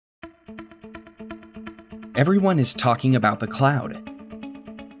Everyone is talking about the cloud.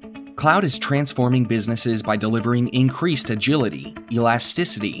 Cloud is transforming businesses by delivering increased agility,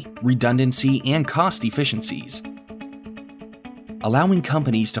 elasticity, redundancy, and cost efficiencies, allowing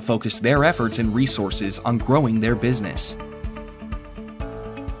companies to focus their efforts and resources on growing their business.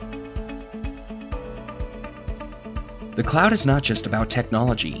 The cloud is not just about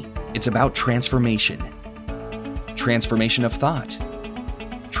technology, it's about transformation. Transformation of thought,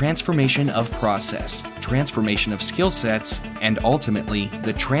 transformation of process, transformation of skill sets, and ultimately,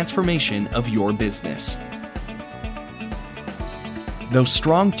 the transformation of your business. Though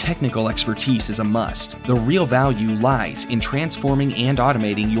strong technical expertise is a must, the real value lies in transforming and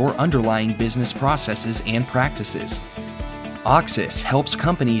automating your underlying business processes and practices. Auxis helps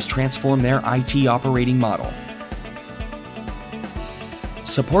companies transform their IT operating model,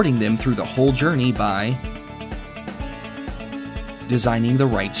 supporting them through the whole journey by designing the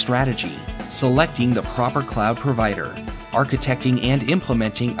right strategy, selecting the proper cloud provider, architecting and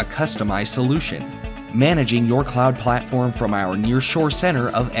implementing a customized solution, managing your cloud platform from our nearshore center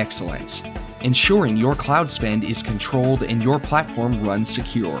of excellence, ensuring your cloud spend is controlled and your platform runs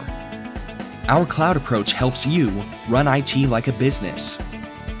secure. Our cloud approach helps you run IT like a business,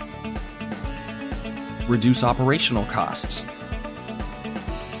 reduce operational costs,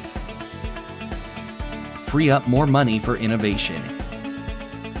 free up more money for innovation,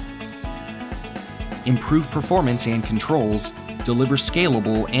 improve performance and controls, deliver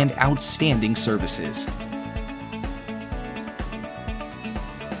scalable and outstanding services.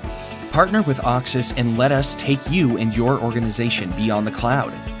 Partner with Auxis and let us take you and your organization beyond the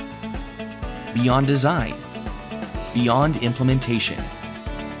cloud, beyond design, beyond implementation,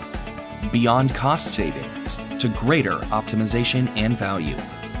 beyond cost savings to greater optimization and value.